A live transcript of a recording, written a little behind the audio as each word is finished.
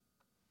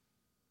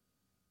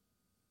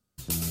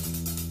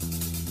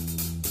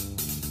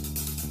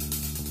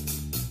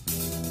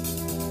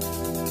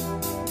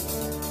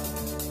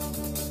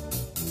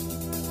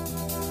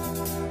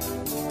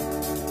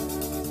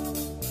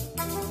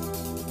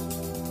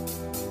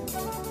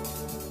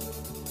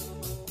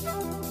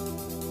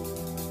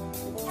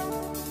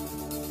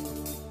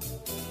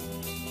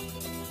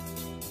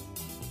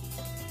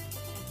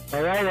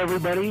All right,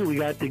 everybody, we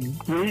got the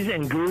Wiz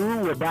and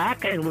Guru. We're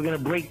back, and we're going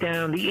to break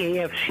down the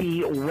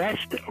AFC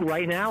West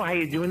right now. How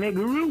you doing there,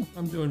 Guru?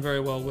 I'm doing very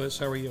well, Wiz.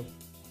 How are you?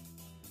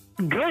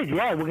 Good,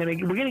 yeah. We're gonna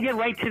get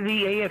right to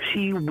the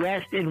AFC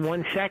West in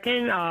 1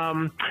 second.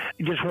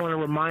 Just want to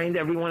remind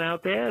everyone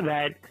out there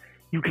that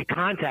you can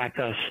contact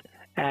us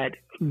at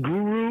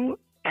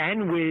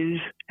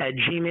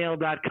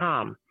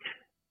guruandwiz@gmail.com.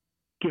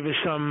 Give us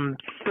some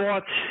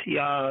thoughts,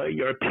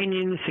 your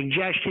opinions,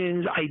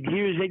 suggestions,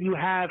 ideas that you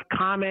have,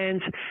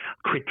 comments,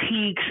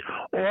 critiques,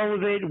 all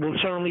of it. We'll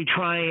certainly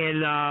try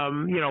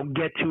and,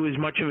 get to as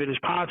much of it as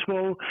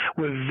possible.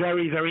 We're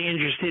very, very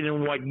interested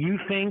in what you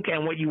think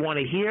and what you want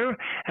to hear.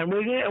 And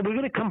we're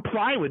going to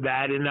comply with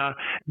that and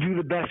do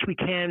the best we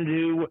can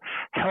to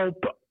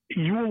help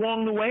you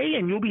along the way.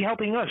 And you'll be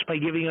helping us by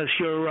giving us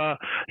your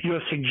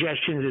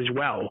suggestions as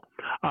well.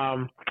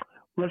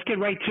 Let's get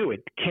right to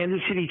it. Kansas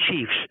City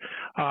Chiefs,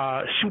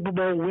 Super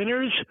Bowl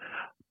winners,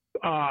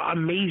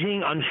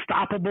 amazing,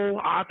 unstoppable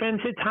offense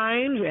at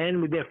times,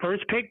 and with their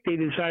first pick, they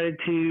decided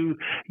to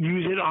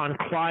use it on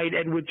Clyde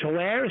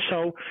Edwards-Helaire.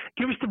 So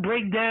give us the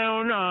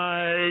breakdown.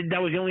 That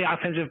was the only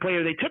offensive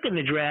player they took in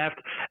the draft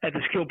at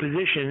the skill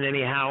position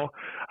anyhow.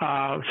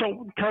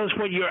 So tell us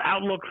what your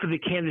outlook for the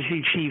Kansas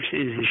City Chiefs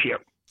is this year.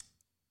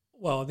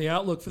 Well, the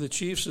outlook for the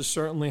Chiefs is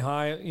certainly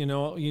high. You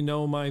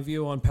know my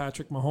view on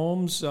Patrick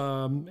Mahomes.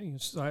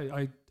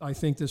 I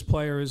think this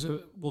player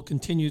will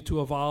continue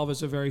to evolve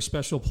as a very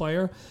special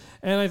player,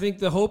 and I think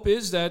the hope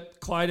is that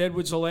Clyde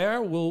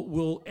Edwards-Helaire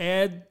will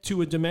add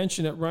to a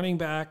dimension at running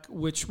back,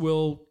 which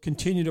will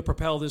continue to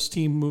propel this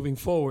team moving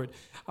forward.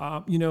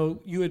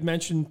 You had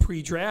mentioned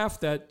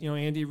pre-draft that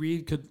Andy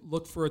Reid could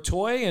look for a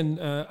toy, and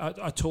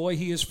a toy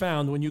he has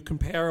found. When you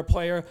compare a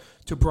player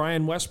to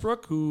Brian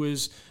Westbrook, who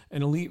is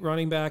an elite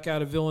running back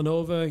out of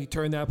Villanova, he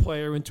turned that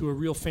player into a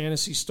real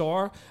fantasy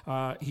star.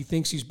 He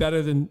thinks he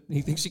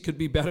could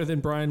be better than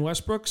Brian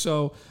Westbrook.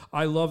 So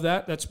I love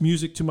that. That's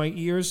music to my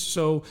ears.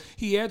 So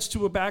he adds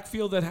to a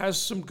backfield that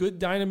has some good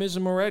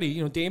dynamism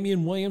already.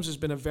 Damian Williams has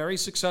been a very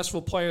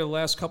successful player the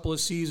last couple of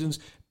seasons,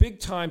 big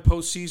time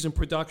postseason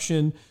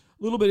production.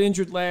 A little bit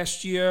injured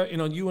last year.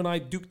 You and I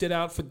duked it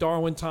out for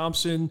Darwin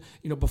Thompson,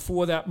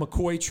 before that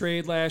McCoy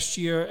trade last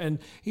year, and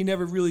he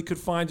never really could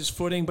find his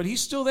footing, but he's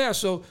still there.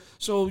 So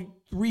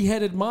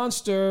three-headed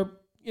monster,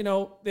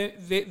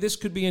 this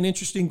could be an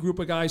interesting group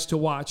of guys to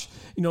watch.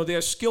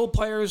 Their skill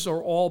players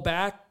are all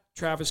back.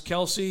 Travis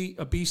Kelce,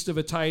 a beast of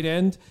a tight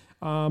end.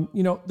 The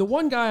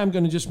one guy I'm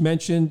going to just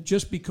mention,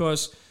 just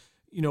because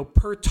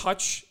per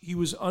touch, he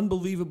was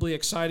unbelievably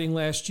exciting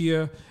last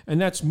year,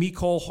 and that's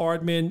Mecole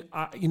Hardman.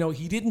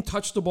 He didn't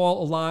touch the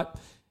ball a lot,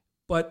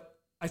 but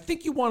I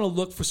think you want to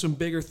look for some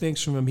bigger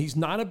things from him. He's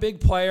not a big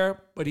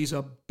player, but he's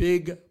a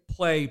big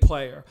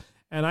player.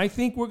 And I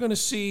think we're going to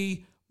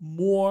see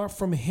more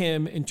from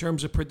him in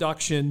terms of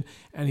production,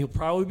 and he'll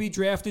probably be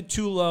drafted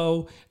too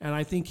low, and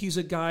I think he's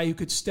a guy who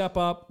could step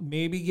up,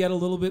 maybe get a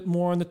little bit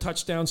more on the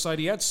touchdown side.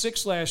 He had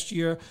 6 last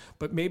year,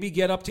 but maybe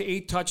get up to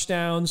 8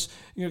 touchdowns,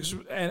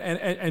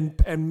 and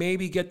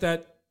maybe get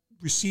that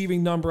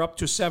receiving number up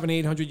to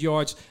 700-800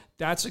 yards.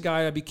 That's a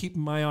guy I'd be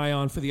keeping my eye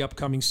on for the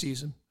upcoming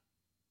season.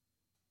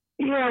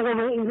 Yeah, well,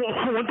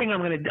 one thing I'm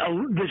going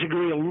to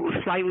disagree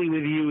slightly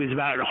with you is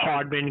about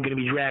Hardman going to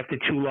be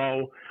drafted too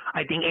low.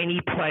 I think any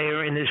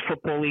player in this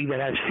football league that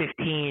has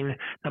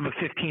number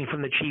 15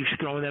 from the Chiefs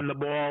throwing them the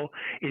ball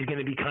is going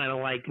to be kind of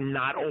like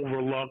not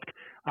overlooked.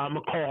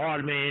 Mecole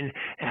Hardman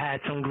had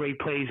some great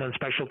plays on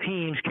special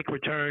teams, kick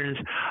returns,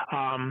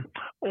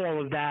 all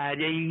of that.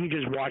 You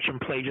just watch him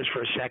play just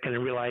for a second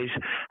and realize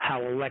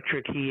how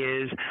electric he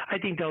is. I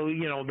think they'll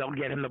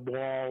get him the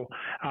ball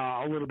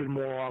a little bit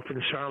more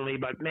often, certainly.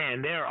 But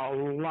man, there are a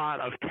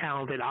lot of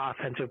talented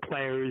offensive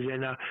players,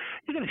 and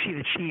you're going to see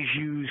the Chiefs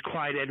use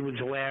Clyde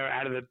Edwards-Helaire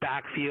out of the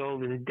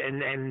backfield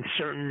and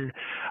certain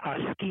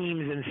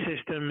schemes and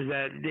systems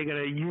that they're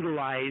going to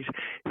utilize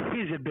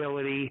his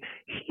ability.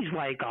 He's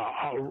like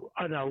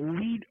an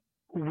elite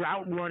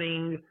route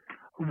running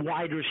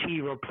wide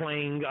receiver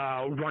playing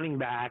running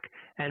back,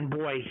 and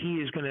boy, he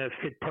is going to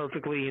fit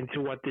perfectly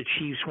into what the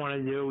Chiefs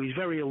want to do. He's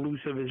very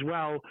elusive as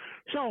well.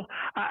 So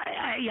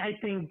I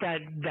think that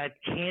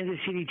Kansas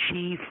City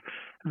Chief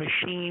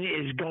machine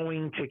is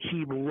going to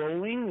keep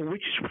rolling,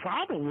 which is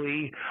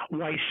probably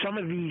why some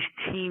of these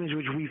teams,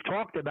 which we've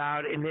talked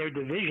about in their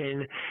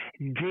division,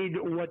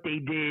 did what they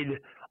did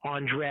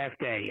on draft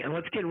day. And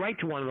let's get right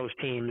to one of those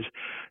teams,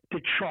 the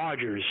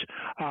Chargers.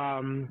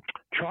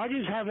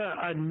 Chargers have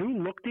a new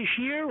look this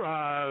year.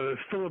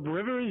 Phillip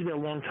Rivers, their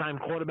longtime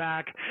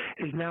quarterback,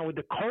 is now with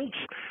the Colts.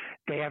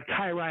 They have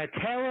Tyrod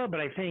Taylor,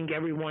 but I think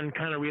everyone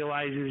kind of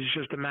realizes it's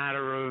just a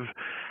matter of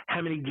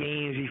how many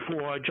games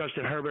before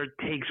Justin Herbert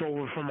takes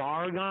over from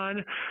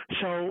Oregon.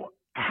 So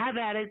have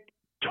at it.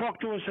 Talk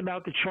to us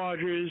about the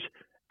Chargers'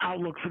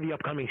 outlook for the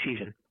upcoming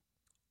season.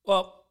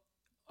 Well,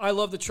 I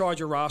love the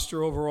Charger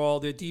roster overall.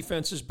 Their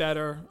defense is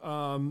better,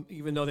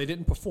 even though they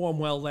didn't perform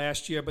well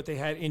last year, but they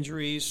had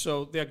injuries,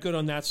 so they're good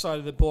on that side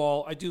of the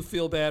ball. I do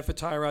feel bad for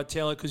Tyrod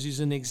Taylor because he's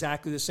in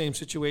exactly the same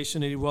situation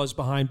that he was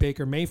behind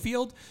Baker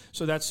Mayfield,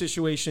 so that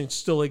situation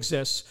still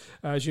exists.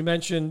 As you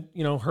mentioned,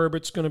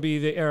 Herbert's going to be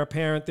the heir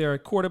apparent there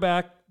at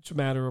quarterback. It's a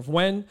matter of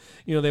when.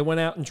 They went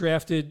out and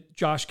drafted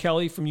Josh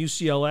Kelly from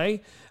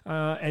UCLA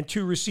and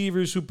two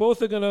receivers who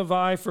both are going to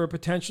vie for a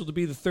potential to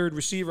be the third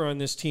receiver on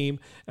this team,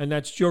 and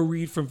that's Joe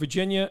Reed from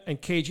Virginia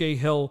and KJ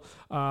Hill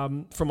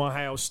from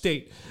Ohio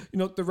State.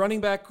 The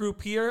running back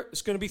group here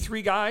is going to be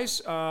three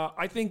guys.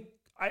 I think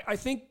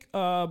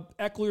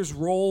Eckler's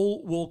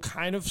role will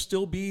kind of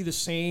still be the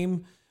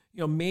same.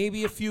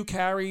 Maybe a few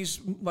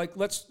carries. Like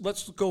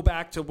let's go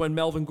back to when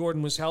Melvin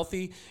Gordon was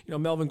healthy.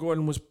 Melvin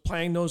Gordon was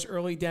playing those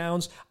early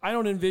downs. I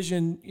don't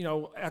envision,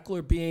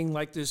 Eckler being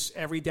like this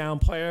every down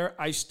player.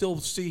 I still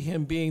see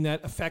him being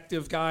that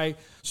effective guy,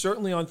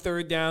 certainly on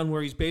third down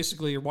where he's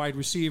basically a wide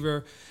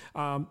receiver.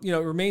 It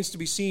remains to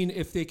be seen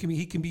if he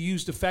can be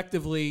used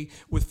effectively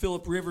with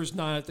Phillip Rivers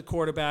not at the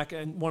quarterback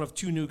and one of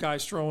two new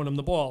guys throwing him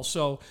the ball.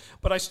 So,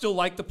 but I still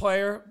like the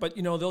player. But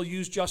they'll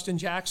use Justin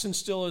Jackson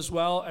still as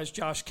well as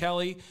Josh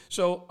Kelly.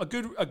 So a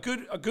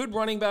good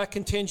running back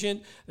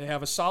contingent. They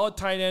have a solid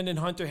tight end in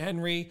Hunter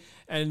Henry,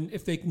 and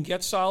if they can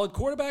get solid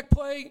quarterback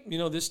play,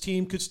 this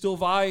team could still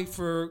vie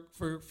for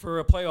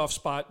a playoff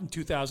spot in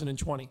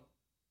 2020.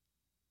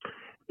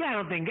 Yeah, I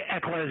don't think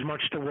Eckler has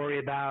much to worry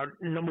about.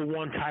 Number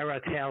one,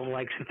 Tyrod Taylor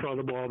likes to throw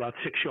the ball about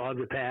 6 yards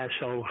a pass,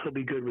 so he'll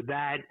be good with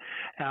that.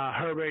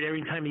 Herbert,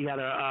 every time you got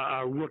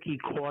a rookie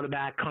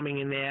quarterback coming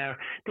in there,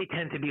 they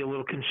tend to be a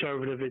little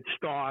conservative at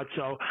start,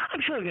 so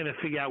I'm sure they're going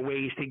to figure out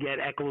ways to get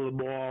Eckler the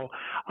ball.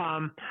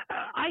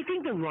 I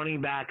think the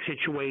running back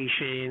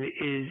situation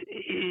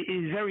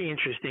is very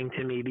interesting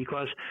to me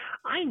because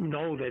I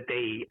know that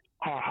they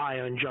are high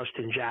on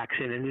Justin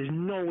Jackson, and there's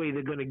no way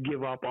they're going to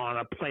give up on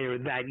a player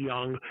that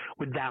young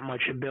with that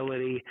much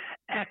ability.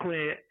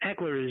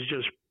 Eckler is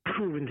just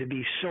proven to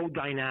be so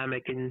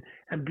dynamic and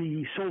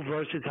be so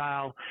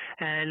versatile.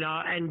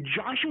 And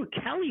Joshua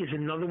Kelly is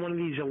another one of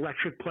these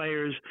electric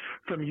players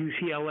from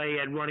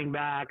UCLA at running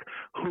back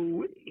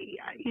who,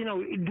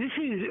 this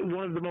is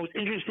one of the most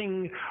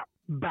interesting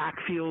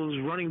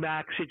backfields, running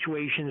back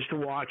situations to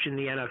watch in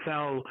the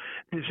NFL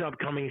this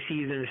upcoming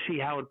season to see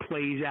how it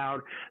plays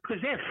out,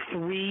 because they have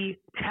three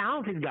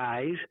talented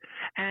guys,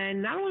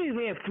 and not only do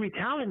they have three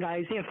talented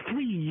guys, they have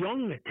three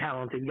young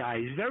talented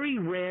guys. Very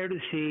rare to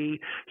see.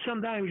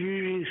 Sometimes you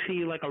usually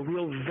see like a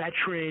real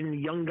veteran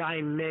young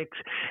guy mix,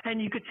 and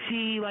you could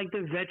see like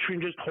the veteran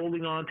just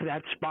holding on to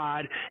that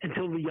spot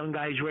until the young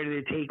guy's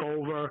ready to take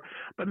over.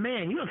 But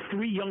man, you have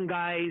three young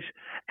guys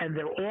and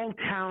they're all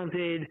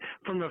talented.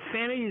 From a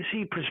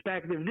fantasy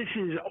perspective, this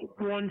is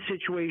one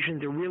situation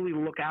to really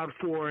look out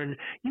for, and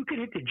you could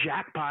hit the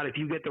jackpot if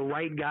you get the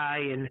right guy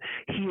and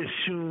he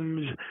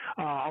assumes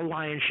a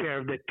lion's share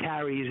of the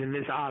carries in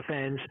this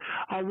offense.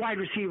 Wide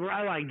receiver,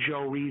 I like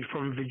Joe Reed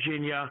from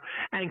Virginia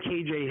and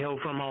KJ Hill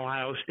from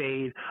Ohio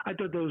State. I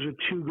thought those were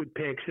two good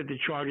picks that the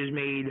Chargers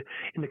made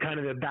in the kind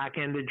of the back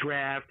end of the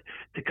draft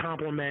to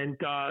complement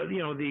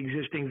the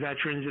existing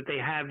veterans that they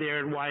have there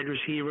at wide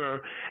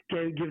receiver,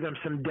 give them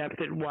some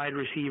depth at wide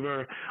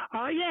receiver.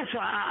 So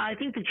I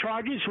think the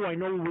Chargers, who I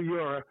know were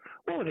your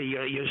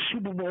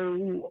Super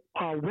Bowl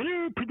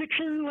winner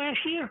prediction last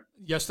year?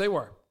 Yes, they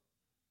were.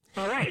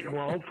 All right.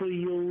 Well, hopefully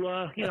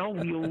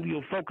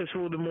you'll focus a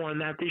little bit more on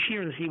that this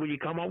year and see what you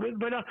come up with.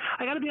 But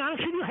I got to be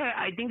honest with you,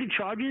 I think the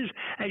Chargers,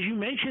 as you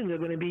mentioned, they're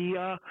going to be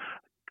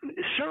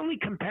certainly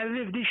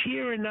competitive this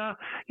year, and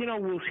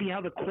we'll see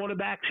how the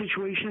quarterback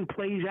situation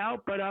plays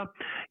out. But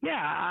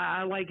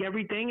I like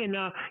everything, and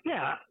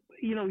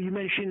you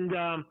mentioned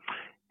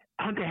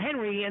Hunter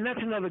Henry, and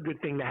that's another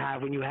good thing to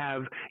have when you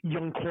have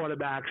young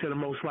quarterbacks that are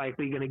most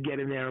likely going to get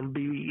in there and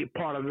be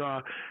part of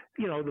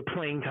the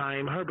playing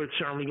time. Herbert's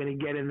certainly going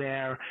to get in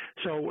there,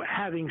 so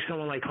having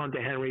someone like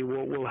Hunter Henry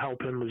will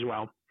help him as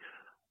well.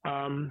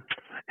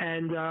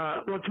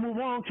 Let's move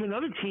on to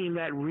another team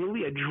that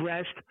really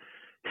addressed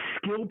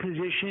skill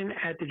position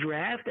at the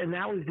draft, and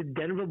that was the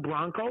Denver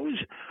Broncos.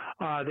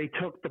 They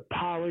took the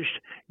polished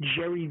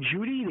Jerry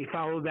Jeudy. They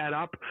followed that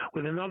up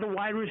with another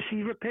wide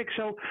receiver pick.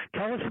 So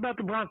tell us about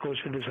the Broncos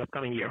for this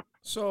upcoming year.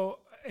 So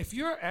if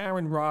you're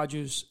Aaron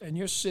Rodgers and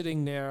you're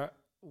sitting there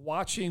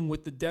watching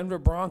what the Denver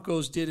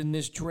Broncos did in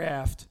this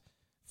draft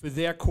for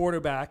their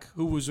quarterback,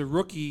 who was a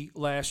rookie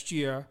last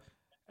year,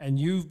 and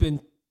you've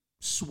been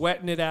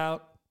sweating it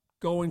out,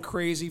 going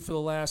crazy for the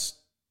last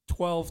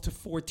 12 to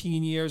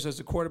 14 years as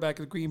a quarterback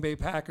of the Green Bay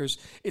Packers,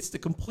 it's the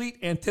complete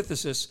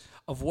antithesis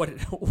of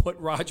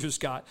what Rodgers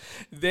got.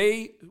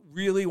 They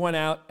really went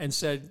out and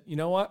said, you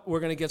know what, we're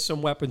going to get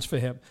some weapons for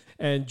him.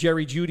 And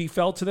Jerry Jeudy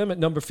fell to them at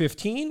number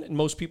 15, and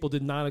most people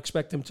did not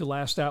expect him to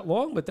last that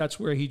long, but that's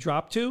where he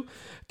dropped to.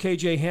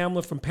 KJ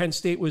Hamler from Penn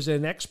State was their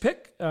next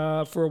pick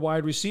for a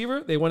wide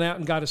receiver. They went out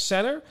and got a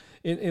center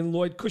in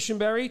Lloyd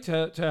Cushenberry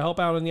to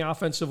help out on the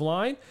offensive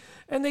line,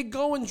 and they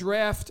go and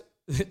draft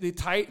the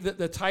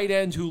tight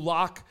end who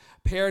lock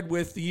paired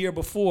with the year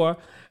before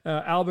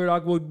Albert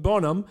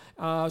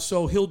Agbonam.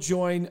 So he'll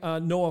join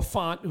Noah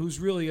Fant, who's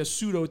really a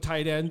pseudo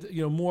tight end,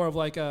 more of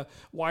like a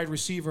wide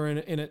receiver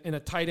in a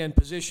tight end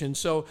position.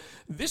 So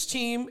this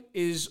team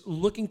is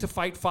looking to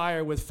fight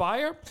fire with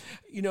fire.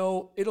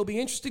 It'll be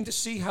interesting to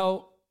see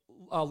how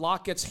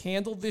Locke gets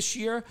handled this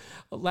year.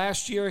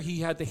 Last year, he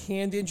had the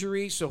hand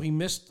injury, so he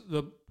missed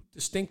the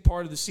distinct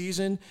part of the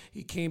season.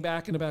 He came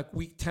back in about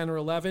week 10 or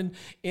 11.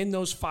 In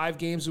those 5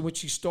 games in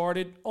which he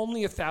started,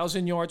 only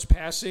 1,000 yards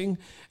passing,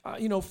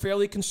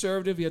 fairly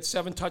conservative. He had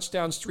 7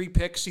 touchdowns, 3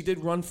 picks. He did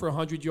run for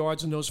 100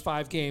 yards in those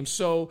 5 games.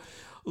 So,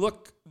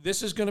 look,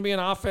 this is going to be an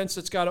offense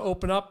that's got to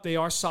open up. They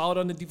are solid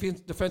on the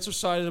defensive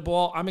side of the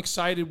ball. I'm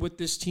excited what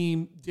this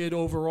team did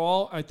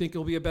overall. I think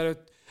it'll be a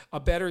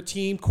better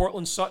team.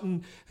 Cortland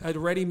Sutton had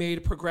already made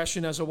a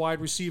progression as a wide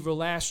receiver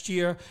last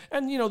year.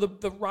 And,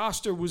 the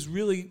roster was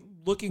really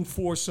looking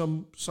for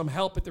some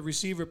help at the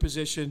receiver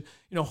position.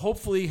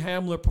 Hopefully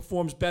Hamler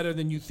performs better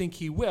than you think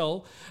he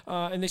will.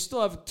 And they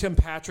still have Tim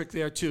Patrick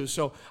there too.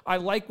 So I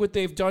like what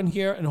they've done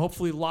here, and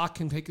hopefully Locke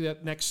can take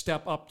that next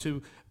step up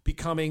to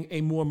becoming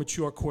a more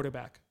mature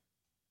quarterback.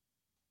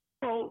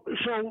 Well,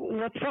 so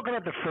let's talk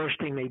about the first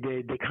thing they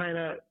did. They kind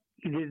of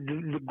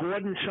the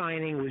Gordon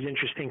signing was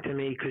interesting to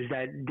me because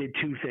that did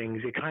 2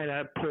 things. It kind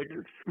of put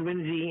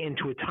Lindsey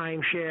into a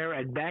timeshare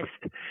at best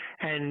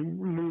and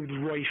moved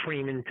Royce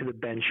Freeman to the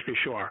bench for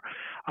sure.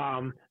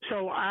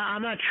 So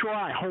I'm not sure.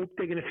 I hope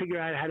they're going to figure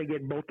out how to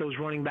get both those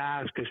running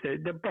backs because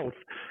they're both,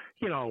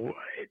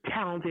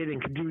 talented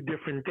and can do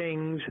different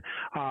things.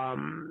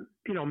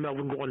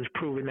 Melvin Gordon's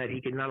proven that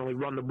he can not only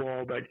run the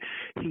ball, but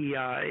he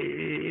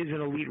is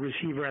an elite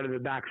receiver out of the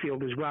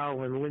backfield as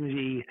well. And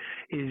Lindsey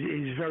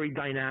is very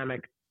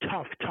dynamic,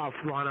 tough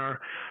runner.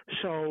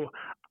 So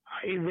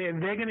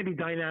they're going to be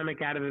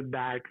dynamic out of the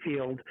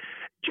backfield.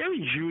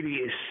 Jerry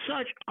Jeudy is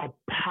such a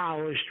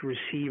polished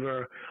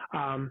receiver.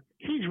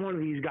 He's one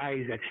of these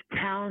guys that's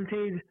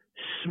talented,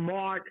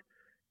 smart,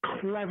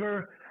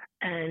 clever,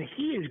 and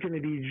he is going to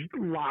be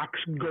Locke's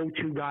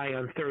go-to guy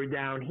on third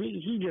down.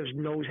 He just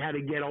knows how to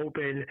get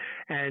open.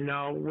 And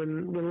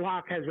when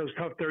Locke has those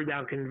tough third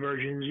down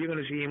conversions, you're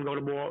going to see him go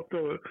to ball,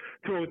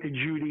 throw it to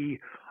Jeudy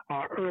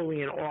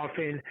early and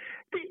often.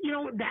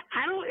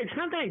 It's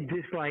not that I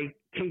dislike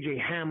KJ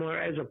Hamler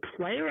as a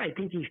player. I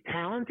think he's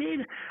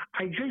talented.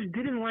 I just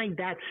didn't like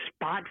that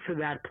spot for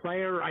that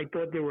player. I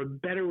thought there were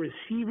better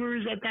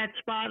receivers at that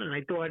spot, and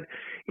I thought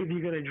if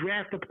you're going to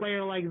draft a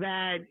player like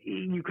that,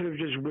 you could have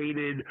just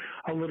waited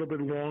a little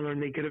bit longer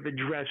and they could have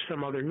addressed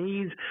some other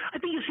needs. I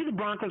think you see the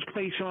Broncos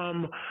play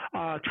some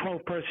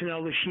 12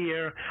 personnel this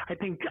year. I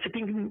think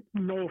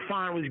Noah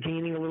Fant was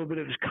gaining a little bit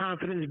of his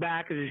confidence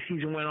back as the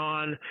season went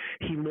on.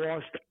 He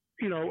lost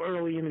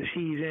early in the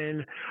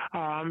season.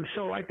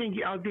 So I think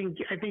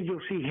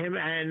you'll see him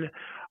and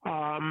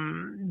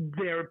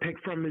their pick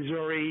from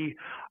Missouri,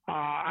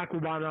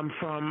 Agbonam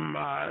from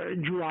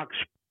Drew Lock's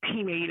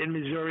teammate in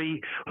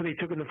Missouri, who they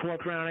took in the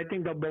 4th round. I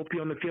think they'll both be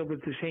on the field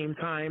at the same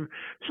time.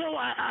 So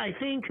I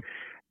think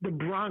the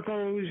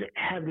Broncos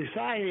have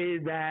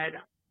decided that,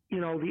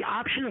 the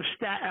option of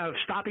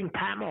stopping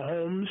Pat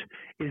Mahomes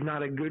is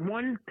not a good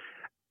one.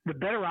 The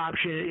better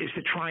option is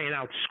to try and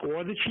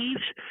outscore the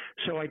Chiefs.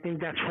 So I think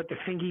that's what the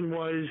thinking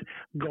was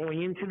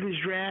going into this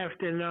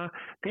draft. And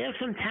they have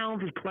some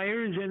talented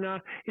players, and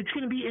it's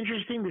going to be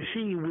interesting to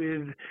see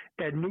with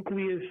that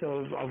nucleus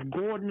of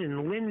Gordon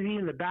and Lindsey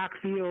in the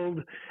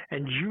backfield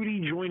and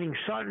Jeudy joining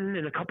Sutton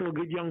and a couple of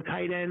good young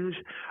tight ends,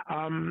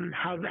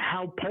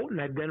 how potent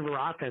that Denver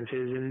offense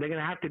is. And they're going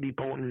to have to be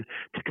potent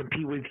to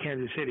compete with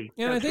Kansas City.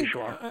 And that's I think,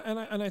 for sure.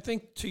 And I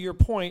think to your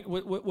point,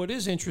 what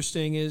is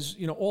interesting is,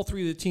 all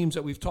 3 of the teams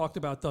that we've talked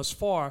about thus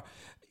far,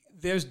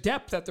 there's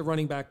depth at the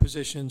running back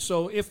position.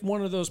 So if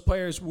one of those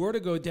players were to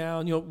go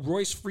down,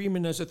 Royce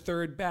Freeman as a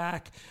third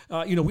back,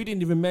 we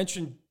didn't even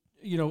mention,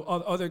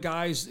 other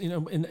guys,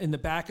 in the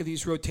back of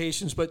these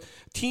rotations, but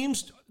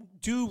teams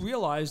do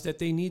realize that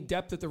they need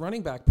depth at the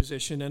running back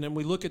position. And then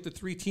we look at the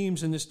 3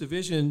 teams in this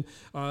division,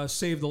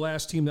 save the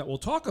last team that we'll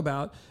talk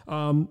about,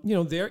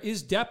 there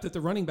is depth at the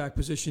running back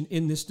position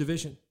in this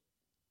division.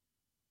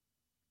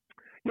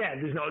 Yeah,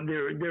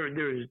 there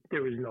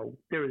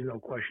is no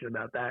question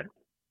about that.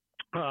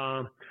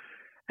 And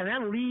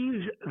that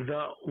leaves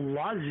the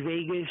Las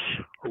Vegas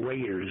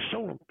Raiders.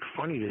 So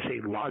funny to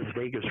say Las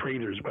Vegas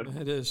Raiders, but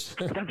it is.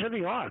 That's what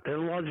they are. They're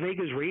the Las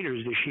Vegas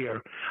Raiders this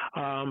year.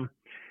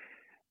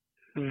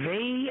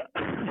 They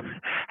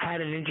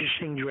had an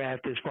interesting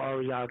draft as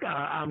far as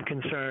I'm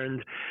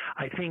concerned.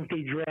 I think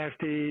they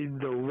drafted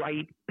the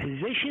right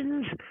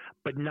positions,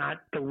 but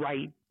not the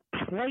right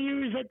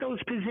players at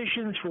those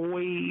positions for the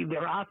way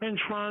their offense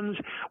runs.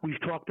 We've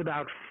talked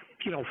about,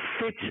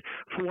 fits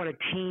for what a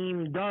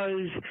team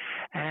does.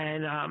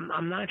 And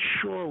I'm not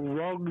sure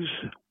Ruggs,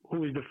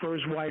 who was the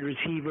first wide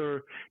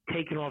receiver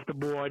taken off the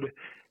board,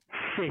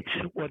 fits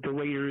what the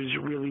Raiders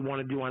really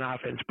want to do on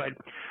offense. But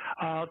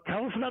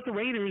tell us about the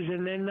Raiders,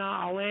 and then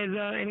I'll add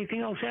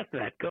anything else after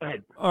that. Go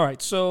ahead. All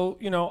right. So,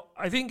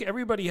 I think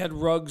everybody had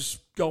Ruggs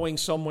going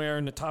somewhere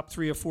in the top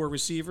 3 or 4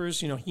 receivers.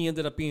 He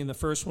ended up being the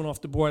first one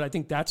off the board. I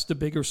think that's the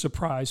bigger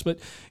surprise. But,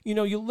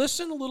 you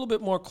listen a little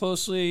bit more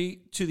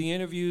closely to the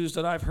interviews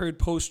that I've heard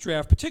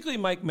post-draft,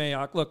 particularly Mike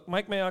Mayock. Look,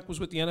 Mike Mayock was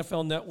with the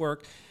NFL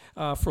Network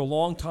for a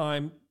long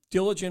time,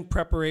 diligent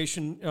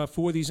preparation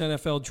for these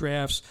NFL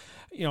drafts.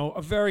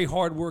 A very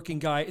hardworking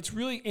guy. It's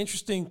really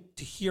interesting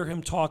to hear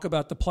him talk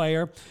about the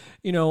player.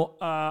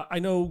 I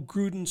know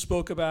Gruden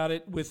spoke about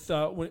it with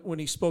when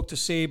he spoke to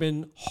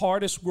Saban.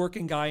 Hardest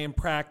working guy in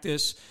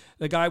practice.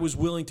 The guy was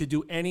willing to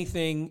do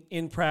anything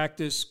in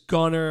practice,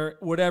 gunner,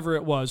 whatever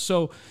it was.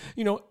 So,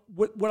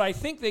 what I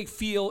think they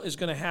feel is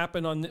going to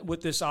happen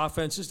with this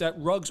offense is that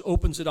Ruggs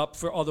opens it up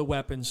for other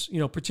weapons.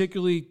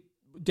 Particularly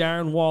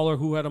Darren Waller,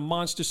 who had a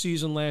monster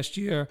season last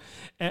year,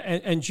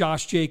 and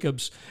Josh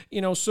Jacobs.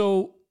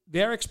 So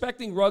they're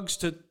expecting Ruggs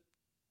to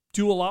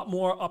do a lot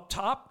more up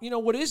top.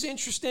 What is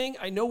interesting,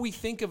 I know we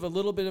think of a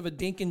little bit of a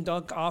dink and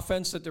dunk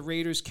offense that the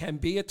Raiders can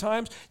be at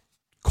times,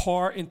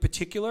 Carr in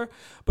particular,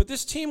 but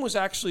this team was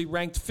actually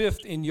ranked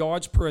 5th in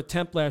yards per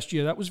attempt last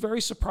year. That was very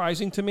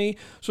surprising to me.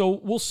 So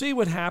we'll see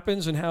what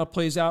happens and how it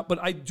plays out, but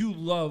I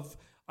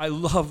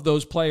love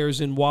those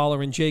players in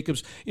Waller and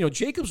Jacobs.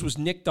 Jacobs was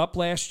nicked up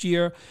last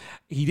year.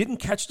 He didn't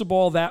catch the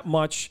ball that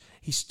much.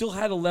 He still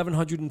had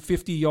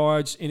 1,150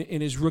 yards in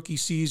his rookie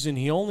season.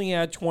 He only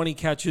had 20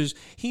 catches.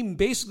 He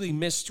basically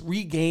missed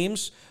 3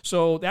 games,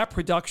 so that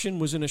production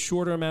was in a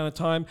shorter amount of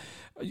time.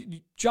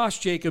 Josh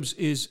Jacobs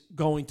is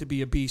going to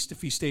be a beast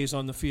if he stays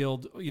on the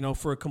field,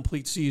 for a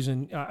complete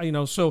season.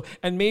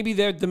 And maybe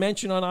their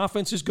dimension on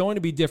offense is going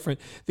to be different.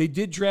 They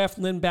did draft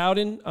Lynn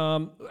Bowden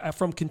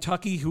from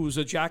Kentucky, who was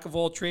a jack of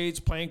all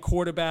trades, playing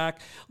quarterback,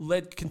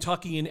 led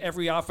Kentucky in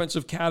every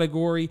offensive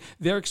category.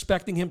 They're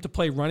expecting him to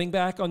play running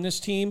back on this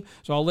team,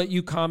 so I'll let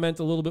you comment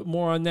a little bit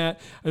more on that.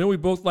 I know we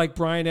both like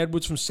Brian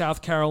Edwards from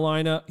South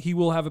Carolina. He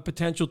will have a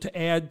potential to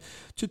add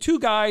to 2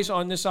 guys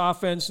on this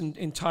offense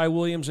in Ty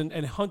Williams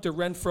and Hunter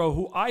Renfrow,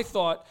 who I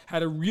thought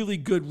had a really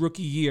good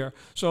rookie year.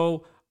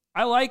 So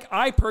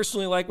I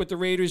personally like what the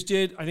Raiders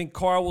did. I think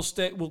Carr will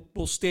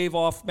stave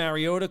off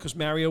Mariota because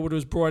Mariota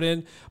was brought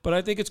in, but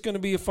I think it's going to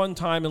be a fun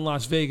time in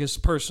Las Vegas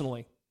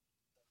personally.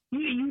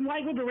 You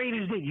like what the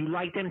Raiders did. You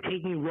like them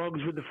taking Ruggs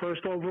with the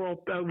first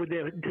overall.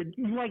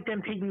 You like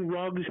them taking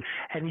Ruggs,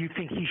 and you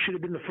think he should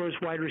have been the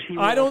first wide receiver.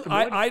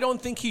 I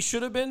don't think he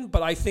should have been,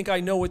 but I think I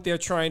know what they're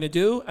trying to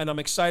do, and I'm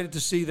excited to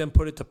see them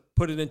put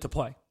it into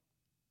play.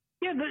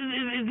 Yeah,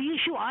 the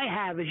issue I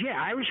have is,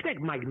 I respect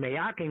Mike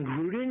Mayock and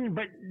Gruden,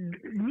 but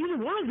neither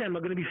one of them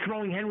are going to be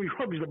throwing Henry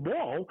Ruggs the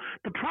ball.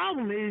 The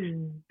problem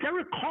is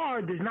Derek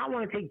Carr does not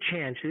want to take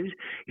chances.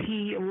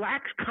 He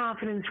lacks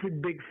confidence with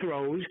big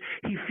throws.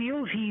 He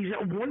feels he's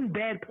one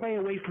bad play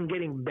away from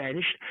getting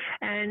benched.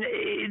 And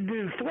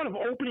the thought of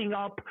opening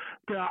up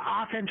the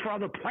offense for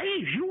other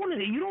players, you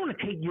don't want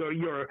to take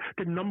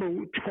the number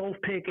 12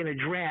 pick in a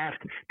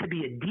draft to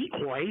be a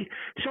decoy.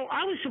 So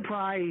I was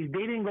surprised they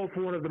didn't go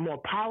for one of the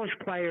more polished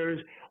players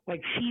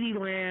like CeeDee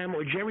Lamb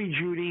or Jerry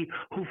Jeudy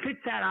who fits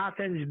that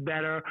offense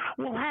better.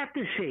 We'll have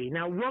to see.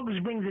 Now, Ruggs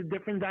brings a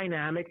different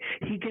dynamic.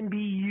 He can be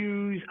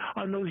used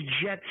on those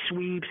jet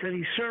sweeps, and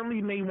he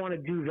certainly may want to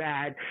do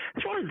that.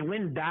 As far as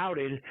Lynn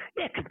Bowden,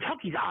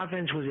 Kentucky's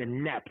offense was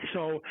inept,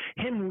 so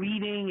him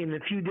leading in a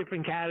few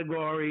different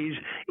categories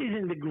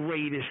isn't the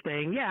greatest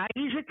thing. Yeah,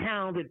 he's a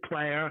talented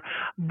player,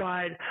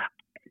 but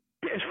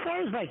as far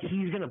as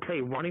he's going to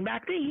play running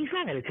back, he's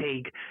not going to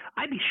take.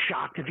 I'd be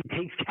shocked if he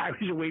takes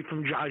carries away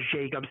from Josh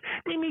Jacobs.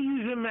 They may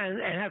use him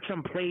and have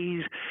some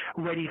plays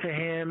ready for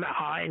him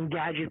and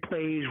gadget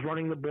plays,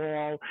 running the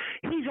ball.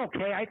 He's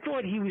okay. I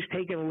thought he was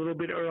taken a little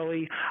bit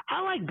early.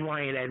 I like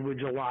Brian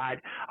Edwards a lot.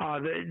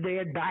 They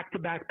had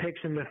back-to-back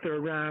picks in the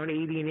 3rd round,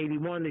 80 and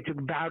 81. They took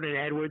Bowden and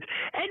Edwards.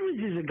 Edwards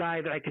is a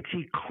guy that I could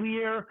see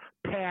clear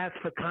path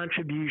for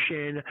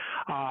contribution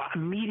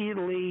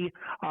immediately.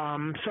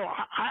 So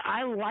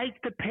I like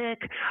the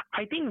pick.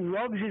 I think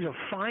Ruggs is a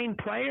fine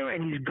player,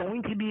 and he's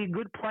going to be a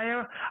good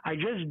player. I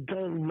just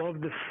don't love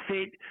the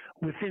fit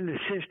within the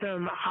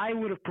system. I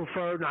would have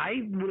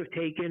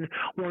taken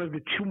one of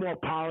the 2 more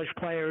polished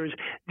players.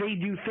 They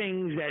do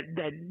things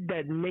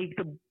that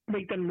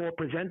make them more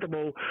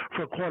presentable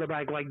for a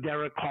quarterback like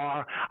Derek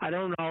Carr. I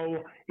don't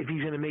know if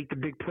he's going to make the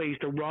big plays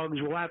to Ruggs.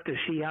 We'll have to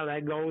see how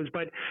that goes.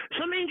 But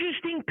some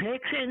interesting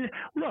picks. And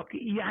look,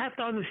 you have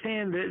to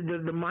understand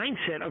the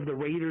mindset of the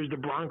Raiders, the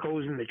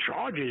Broncos, and the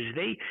Chargers.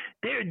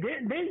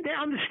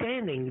 They're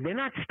understanding. They're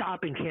not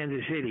stopping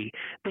Kansas City.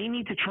 They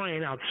need to try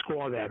and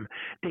outscore them.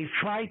 They've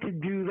tried to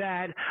do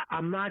that.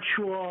 I'm not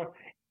sure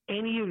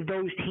any of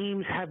those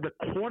teams have the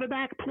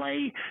quarterback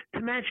play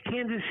to match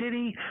Kansas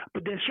City,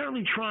 but they're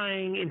certainly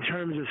trying in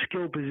terms of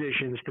skill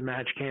positions to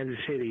match Kansas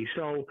City.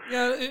 So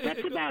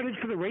that's about it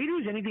for the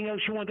Raiders. Anything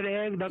else you wanted to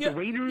add about the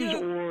Raiders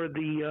or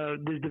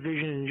the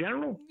division in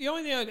general? The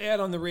only thing I'd add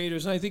on the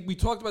Raiders, and I think we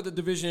talked about the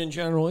division in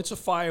general, it's a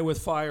fire with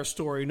fire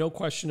story, no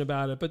question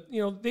about it. But,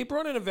 they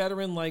brought in a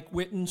veteran like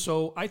Witten,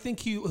 so I think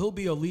he'll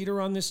be a leader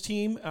on this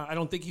team. I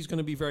don't think he's going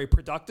to be very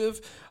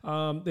productive.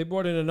 They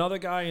brought in another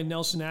guy in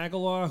Nelson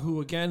Aguilar,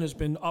 who, again, has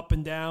been up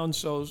and down,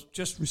 so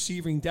just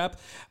receiving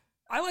depth.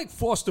 I like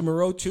Foster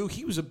Moreau, too.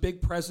 He was a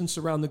big presence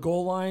around the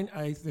goal line.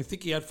 I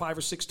think he had 5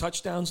 or 6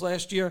 touchdowns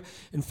last year.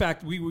 In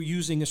fact, we were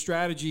using a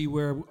strategy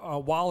where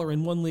Waller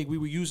in one league, we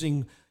were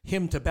using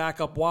him to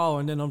back up Waller,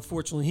 and then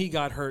unfortunately he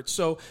got hurt.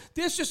 So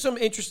there's just some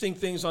interesting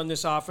things on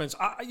this offense.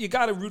 You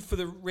got to root for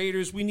the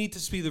Raiders. We need to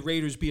see the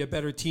Raiders be a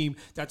better team.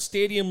 That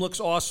stadium looks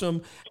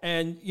awesome,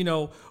 and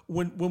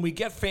when we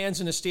get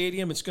fans in a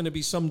stadium, it's going to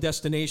be some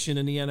destination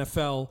in the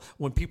NFL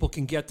when people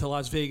can get to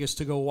Las Vegas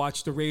to go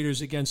watch the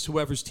Raiders against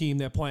whoever's team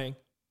they're playing.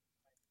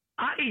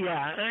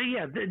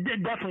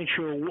 Definitely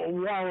true.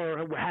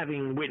 Waller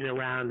having Witten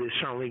around is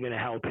certainly going to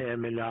help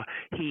him, and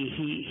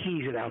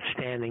he's an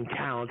outstanding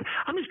talent.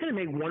 I'm just going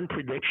to make one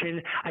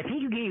prediction. I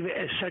think you gave,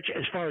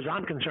 as far as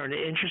I'm concerned, an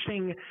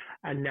interesting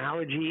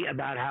analogy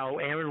about how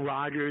Aaron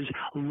Rodgers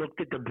looked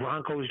at the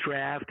Broncos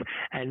draft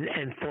and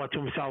thought to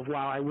himself,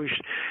 "Wow, I wish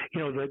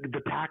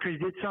the Packers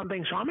did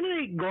something." So I'm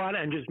going to go out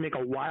and just make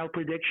a wild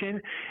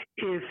prediction.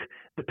 If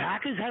the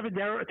Packers have a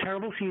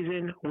terrible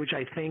season, which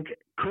I think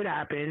could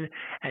happen,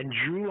 and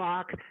Drew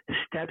Lock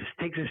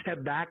takes a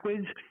step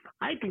backwards,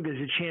 I think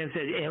there's a chance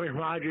that Aaron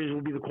Rodgers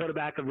will be the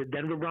quarterback of the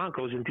Denver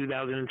Broncos in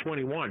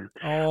 2021.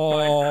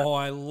 Oh,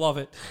 I love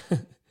it.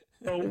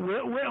 So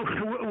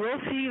we'll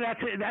see.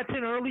 That's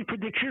an early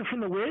prediction from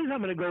the Wiz.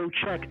 I'm going to go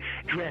check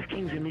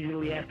DraftKings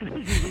immediately after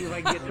this to see if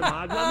I can get some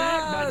odds on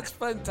that. That's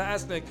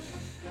fantastic.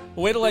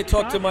 Wait till I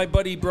talk to my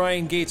buddy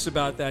Brian Gates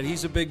about that.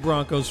 He's a big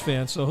Broncos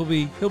fan, so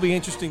he'll be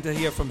interesting to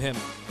hear from him.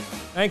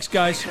 Thanks,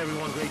 guys. Thanks,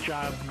 everyone. Great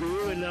job,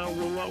 Guru, and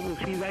we'll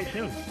see you guys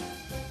soon.